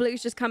better.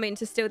 Blue's just come in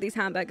to steal these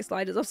hamburger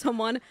sliders off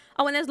someone.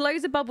 Oh, and there's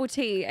loads of bubble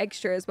tea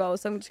extra as well,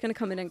 so I'm just going to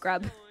come in and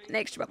grab an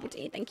extra bubble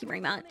tea. Thank you very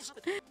much.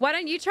 Why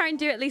don't you try and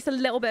do at least a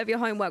little bit of your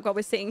homework while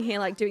we're sitting here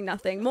like doing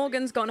nothing?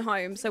 Morgan's gone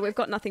home, so we've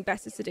got nothing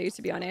better to do,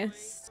 to be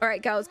honest. All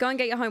right, girls, go and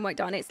get your homework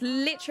done. It's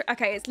literally,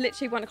 okay, it's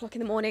literally 1 o'clock in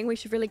the morning. We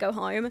should really go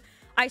home.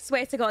 I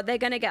swear to God, they're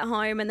going to get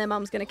home and their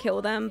mum's going to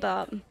kill them,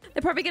 but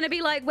they're probably going to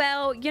be like,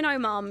 well, you know,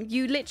 mum,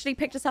 you literally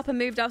picked us up and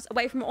moved us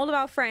away from all of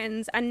our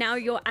friends, and now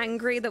you're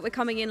angry that we're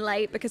coming in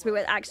late because we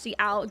were actually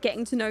out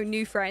getting to know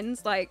new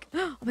friends. Like,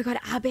 oh my God,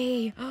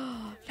 Abby,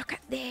 look at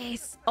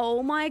this.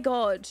 Oh my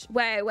God.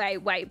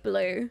 Wait,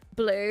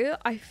 Blue,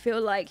 I feel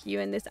like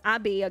you and this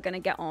Abby are going to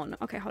get on.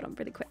 Okay, hold on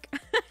really quick.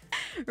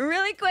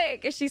 Really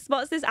quick. She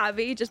spots this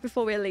Abby just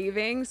before we're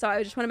leaving, so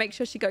I just want to make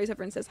sure she goes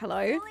over and says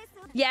hello.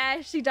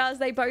 Yeah, she does.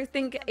 They both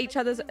think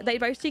they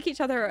both think each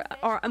other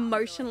are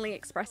emotionally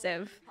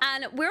expressive.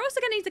 And we're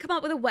also going to need to come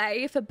up with a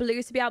way for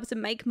Blue to be able to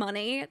make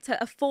money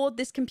to afford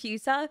this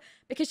computer,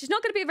 because she's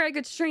not going to be a very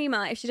good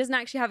streamer if she doesn't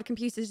actually have a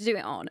computer to do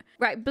it on.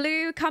 Right,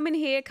 Blue, come in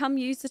here, come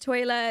use the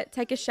toilet,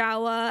 take a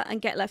shower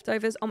and get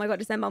leftovers. Oh my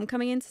God, is their mum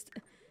coming in?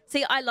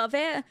 See, I love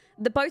it.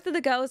 Both of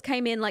the girls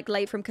came in like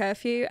late from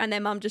curfew and their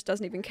mum just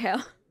doesn't even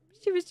care.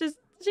 She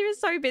was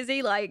so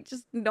busy, like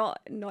just not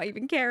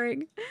even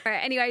caring. All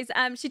right, anyways,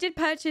 she did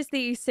purchase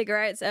the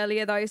cigarettes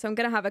earlier though, so I'm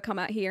gonna have her come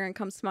out here and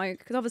come smoke,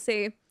 because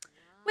obviously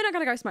we're not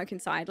gonna go smoke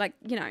inside. Like,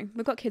 you know,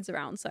 we've got kids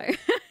around, so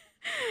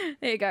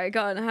there you go.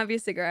 Go on, have your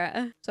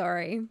cigarette.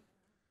 Sorry,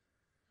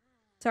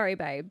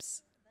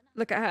 babes.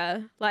 Look at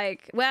her.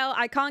 Like, well,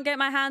 I can't get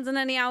my hands on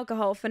any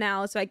alcohol for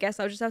now, so I guess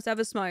I'll just have to have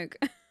a smoke.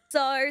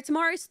 So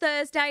tomorrow's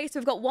Thursday, so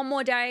we've got one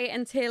more day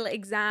until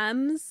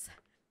exams.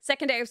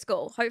 Second day of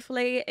school.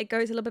 Hopefully it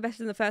goes a little bit better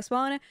than the first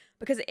one,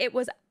 because it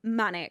was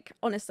manic.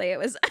 Honestly, it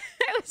was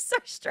it was so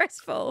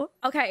stressful.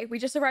 Okay, we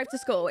just arrived to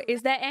school.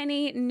 Is there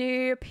any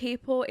new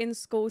people in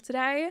school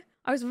today?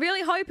 I was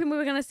really hoping we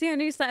were going to see a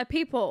new set of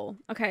people.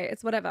 Okay,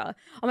 it's whatever.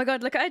 Oh my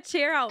God, look at her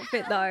cheer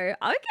outfit though.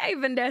 Okay,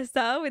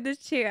 Vanessa with this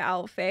cheer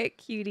outfit.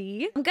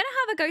 Cutie. I'm going to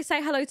have her go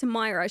say hello to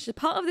Myra. She's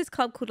part of this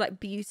club called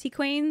like Beauty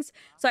Queens.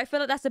 So I feel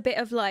like that's a bit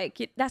of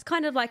like, that's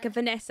kind of like a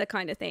Vanessa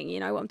kind of thing. You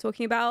know what I'm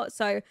talking about?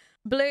 So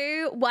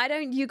Blue, why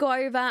don't you go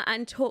over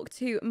and talk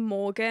to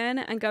Morgan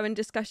and go and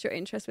discuss your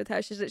interest with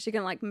her? She's literally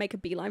going to like make a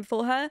beeline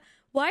for her.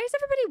 Why is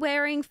everybody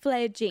wearing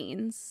flared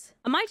jeans?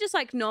 Am I just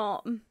like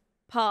not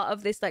part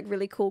of this like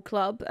really cool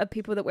club of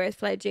people that wear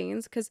flared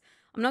jeans? Because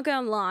I'm not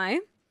gonna lie,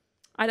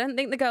 I don't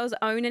think the girls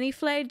own any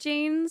flared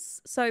jeans,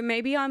 so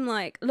maybe I'm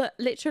like, look,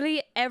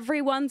 literally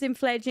everyone's in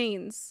flared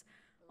jeans.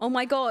 Oh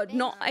my God,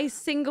 not a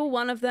single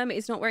one of them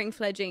is not wearing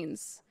flared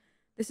jeans.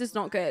 This is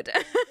not good.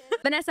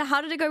 Vanessa, how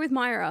did it go with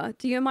Myra?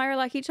 Do you and Myra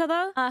like each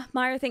other?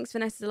 Myra thinks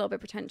Vanessa's a little bit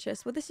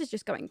pretentious. Well, this is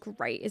just going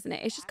great, isn't it?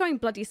 It's just going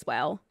bloody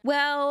swell.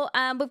 Well,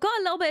 we've got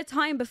a little bit of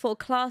time before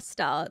class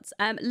starts.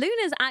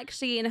 Luna's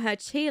actually in her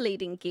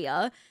cheerleading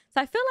gear.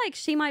 So I feel like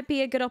she might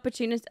be a good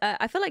opportunity.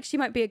 I feel like she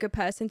might be a good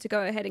person to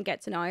go ahead and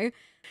get to know.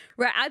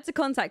 Right, add to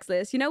contacts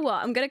list. You know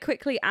what? I'm going to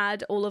quickly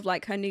add all of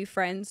like her new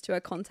friends to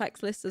her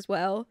contacts list as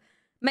well.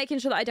 Making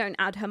sure that I don't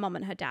add her mum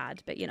and her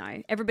dad, but you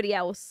know, everybody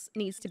else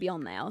needs to be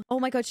on there.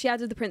 Oh my God, she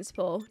added the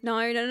principal. No.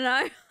 I need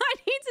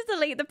to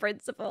delete the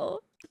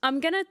principal. I'm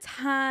gonna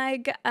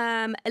tag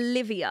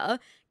Olivia,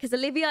 because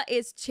Olivia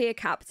is cheer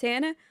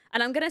captain,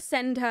 and I'm gonna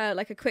send her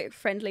like a quick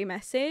friendly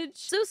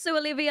message. So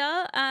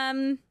Olivia,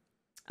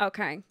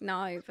 okay,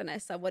 no,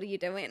 Vanessa, what are you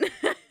doing?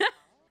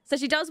 So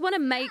she does want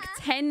to make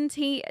 10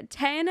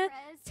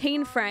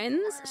 teen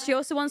friends. She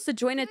also wants to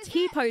join a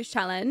T-pose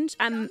challenge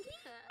and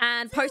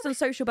post on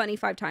Social Bunny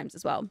 5 times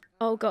as well.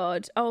 Oh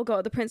God,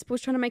 the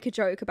principal's trying to make a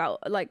joke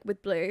about like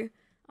with Blue.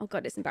 Oh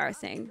God, it's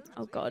embarrassing.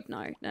 Oh God,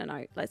 no.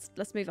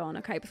 Let's move on,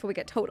 okay, before we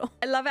get told off.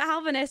 I love it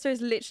how Vanessa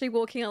is literally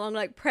walking along,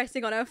 like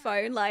pressing on her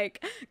phone,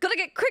 like gotta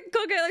get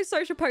those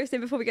social posts in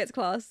before we get to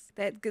class.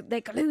 They're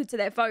glued to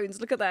their phones.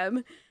 Look at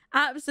them.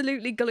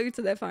 Absolutely glued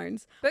to their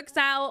phones. Books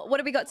out. What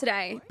have we got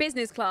today?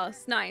 Business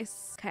class.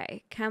 Nice.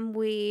 Okay, can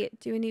we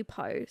do a new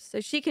post?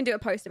 So she can do a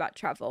post about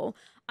travel.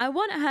 I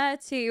want her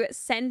to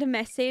send a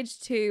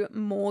message to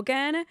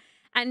Morgan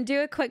and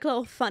do a quick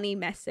little funny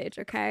message,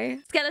 okay?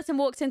 Skeleton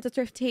walks into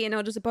Thrift Tea and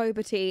orders a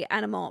boba tea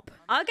and a mop.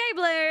 Okay,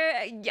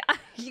 Blue. Yeah,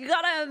 you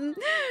got him.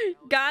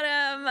 Got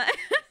him.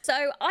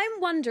 So I'm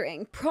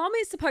wondering, prom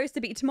is supposed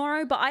to be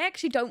tomorrow, but I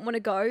actually don't want to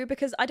go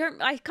because I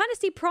kind of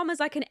see prom as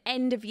like an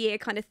end of year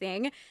kind of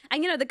thing.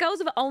 And you know, the girls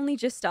have only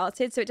just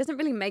started, so it doesn't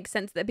really make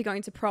sense that they'd be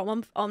going to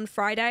prom on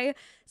Friday.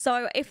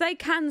 So if they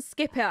can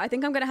skip it, I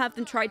think I'm going to have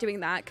them try doing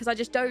that because I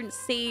just don't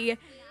see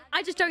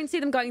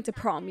them going to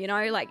prom, you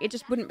know, like it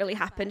just wouldn't really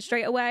happen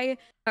straight away.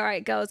 All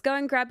right, girls, go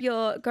and grab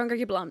your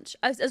lunch.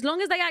 As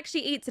long as they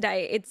actually eat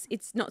today,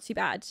 it's not too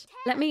bad.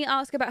 Let me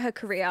ask about her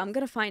career. I'm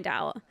gonna find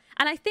out.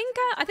 And I think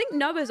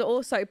Noah's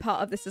also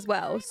part of this as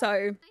well.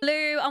 So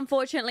Blue,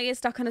 unfortunately, is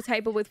stuck on a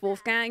table with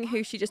Wolfgang,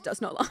 who she just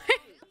does not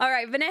like. All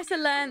right, Vanessa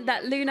learned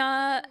that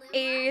Luna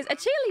is a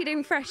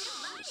cheerleading fresh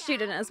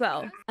student as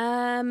well.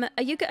 Are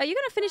you gonna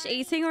finish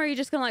eating, or are you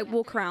just gonna like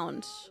walk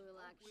around?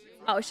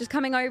 Oh, she's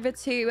coming over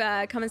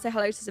to come and say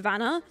hello to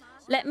Savannah.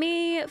 Let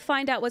me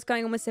find out what's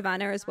going on with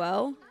Savannah as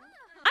well.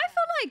 I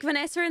feel like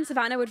Vanessa and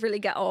Savannah would really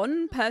get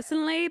on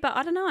personally, but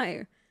I don't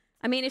know.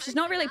 I mean, if she's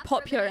not really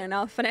popular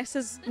enough,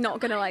 Vanessa's not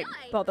gonna like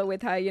bother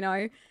with her, you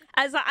know.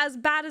 As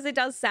bad as it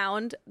does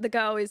sound, the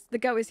girl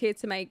is here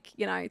to make,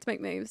 you know, to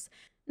make moves.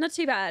 Not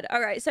too bad.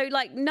 All right, so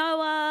like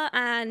Noah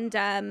and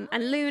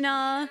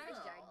Luna.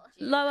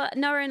 Noah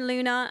and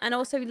Luna, and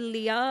also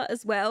Leah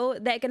as well.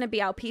 They're going to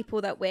be our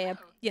people that we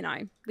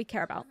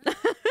care about.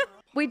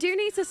 We do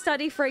need to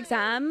study for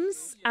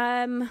exams.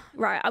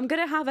 Right, I'm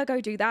going to have her go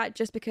do that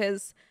just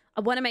because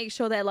I want to make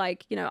sure they're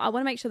like, you know, I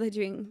want to make sure they're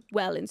doing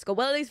well in school.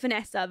 Well, at least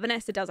Vanessa.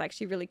 Vanessa does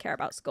actually really care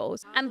about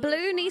schools. And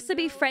Blue needs to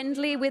be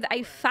friendly with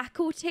a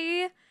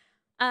faculty,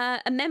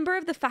 a member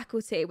of the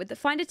faculty,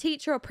 find a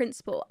teacher or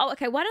principal. Oh,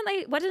 okay. Why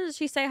doesn't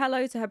she say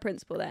hello to her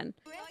principal then?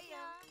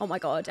 Oh my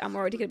God, I'm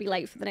already going to be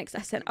late for the next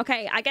lesson.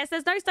 Okay, I guess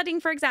there's no studying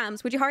for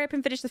exams. Would you hurry up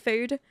and finish the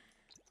food?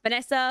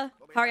 Vanessa,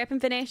 hurry up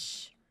and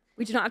finish.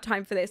 We do not have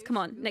time for this. Come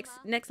on,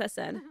 next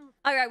lesson.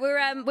 All right,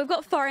 we've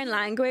got foreign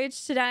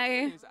language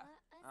today.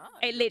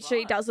 It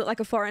literally does look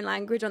like a foreign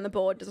language on the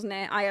board, doesn't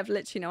it? I have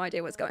literally no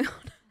idea what's going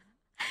on.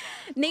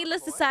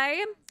 Needless to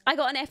say, I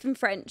got an F in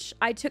French.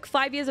 I took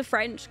 5 years of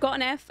French, got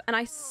an F, and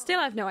I still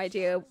have no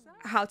idea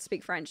how to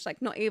speak French.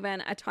 Like not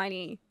even a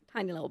tiny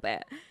little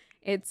bit.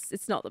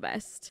 It's not the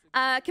best.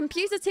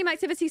 Computer team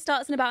activity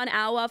starts in about an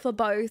hour for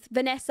both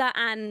Vanessa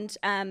and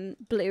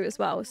Blue as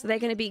well. So they're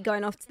going to be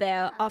going off to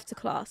their after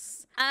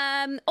class.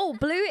 Oh,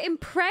 Blue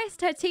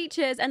impressed her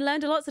teachers and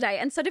learned a lot today.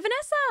 And so did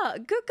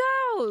Vanessa. Good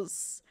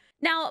girls.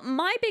 Now,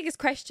 my biggest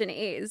question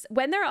is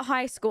when they're at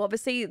high school,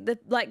 obviously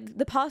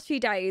the past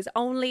few days,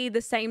 only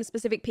the same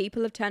specific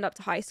people have turned up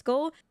to high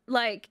school.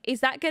 Like,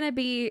 is that going to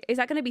be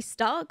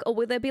stuck, or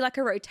will there be like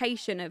a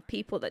rotation of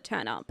people that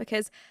turn up?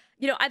 Because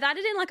you know, I've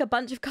added in like a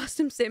bunch of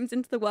custom Sims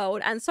into the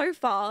world, and so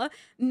far,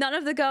 none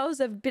of the girls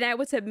have been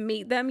able to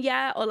meet them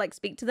yet or like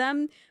speak to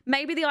them.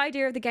 Maybe the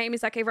idea of the game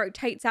is like it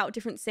rotates out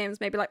different Sims,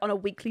 maybe like on a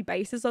weekly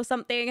basis or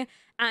something.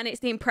 And it's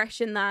the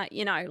impression that,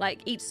 you know,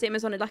 like each Sim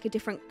is on like a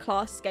different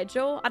class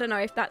schedule. I don't know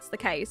if that's the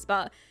case,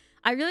 but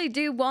I really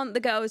do want the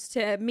girls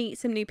to meet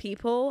some new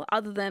people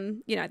other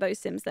than, you know, those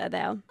Sims that are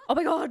there. Oh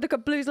my God, look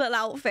at Blue's little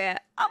outfit.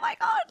 Oh my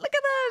God, look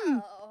at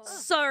them.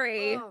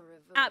 Sorry.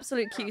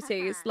 Absolute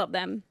cuties. Love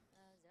them.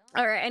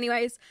 All right,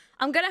 anyways,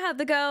 I'm going to have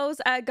the girls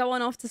go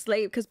on off to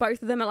sleep because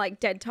both of them are like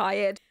dead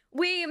tired.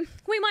 We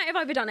might have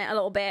overdone it a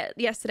little bit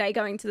yesterday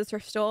going to the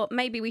thrift store.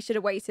 Maybe we should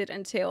have waited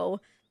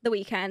until the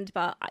weekend,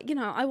 but you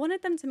know, I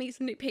wanted them to meet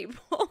some new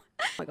people. Oh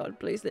my God,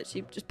 Blue's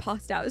literally just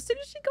passed out as soon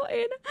as she got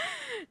in.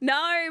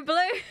 No,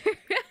 Blue.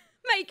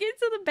 Make it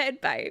to the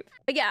bed, babe.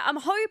 But yeah, I'm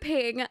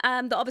hoping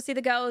that obviously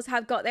the girls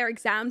have got their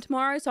exam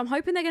tomorrow, so I'm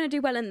hoping they're going to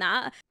do well in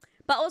that.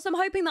 But also I'm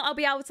hoping that I'll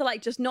be able to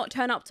like just not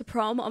turn up to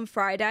prom on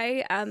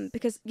Friday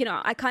because, you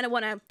know, I kind of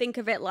want to think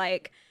of it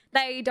like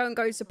they don't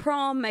go to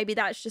prom. Maybe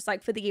that's just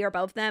like for the year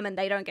above them and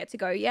they don't get to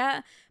go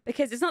yet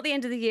because it's not the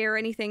end of the year or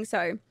anything. So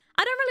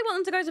I don't really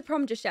want them to go to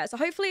prom just yet. So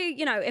hopefully,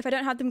 you know, if I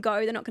don't have them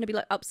go, they're not going to be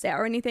like upset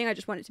or anything. I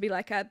just want it to be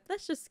like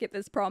let's just skip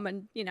this prom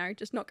and, you know,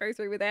 just not go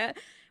through with it,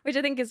 which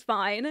I think is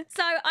fine.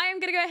 So I am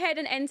going to go ahead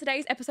and end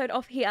today's episode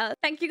off here.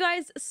 Thank you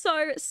guys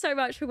so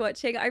much for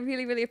watching. I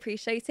really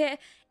appreciate it.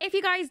 If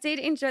you guys did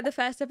enjoy the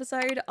first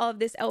episode of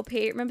this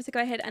LP, remember to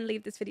go ahead and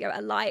leave this video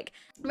a like.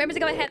 Remember to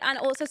go ahead and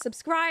also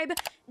subscribe.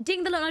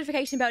 Ding the little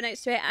notification bell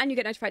next to it and you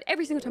get notified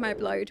every single time I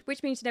upload,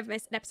 which means you never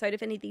miss an episode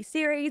of any of these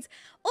series.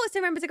 Also,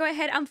 remember to go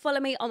ahead and follow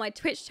me on my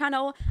Twitch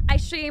channel. I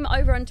stream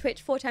over on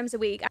Twitch 4 times a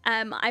week.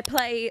 I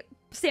play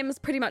Sims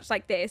pretty much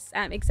like this,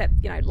 except,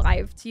 you know,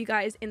 live to you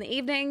guys in the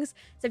evenings.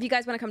 So if you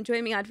guys want to come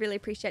join me, I'd really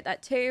appreciate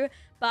that too.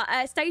 But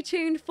stay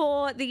tuned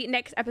for the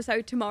next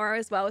episode tomorrow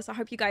as well. So I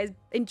hope you guys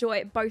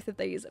enjoy both of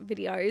these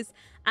videos.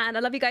 And I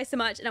love you guys so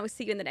much and I will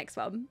see you in the next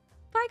one.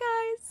 Bye,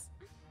 guys.